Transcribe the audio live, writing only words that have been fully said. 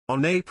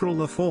On April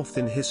the 4th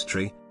in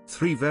history,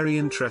 three very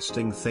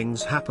interesting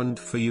things happened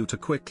for you to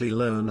quickly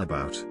learn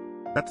about.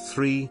 At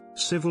 3,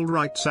 civil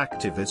rights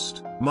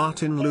activist,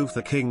 Martin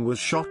Luther King was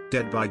shot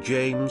dead by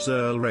James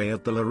Earl Ray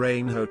at the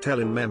Lorraine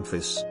Hotel in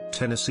Memphis,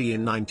 Tennessee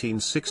in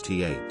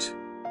 1968.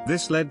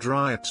 This led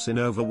riots in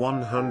over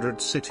 100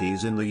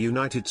 cities in the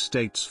United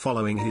States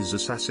following his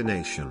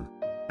assassination.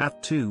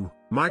 At 2,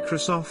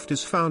 Microsoft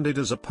is founded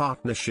as a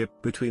partnership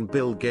between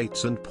Bill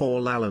Gates and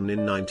Paul Allen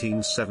in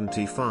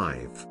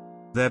 1975.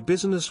 Their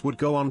business would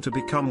go on to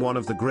become one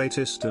of the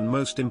greatest and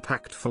most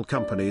impactful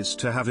companies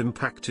to have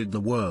impacted the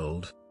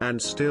world,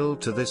 and still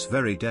to this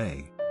very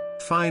day.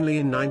 Finally,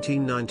 in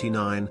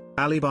 1999,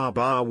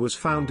 Alibaba was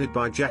founded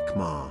by Jack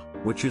Ma,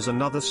 which is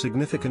another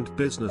significant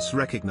business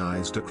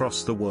recognized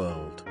across the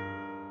world.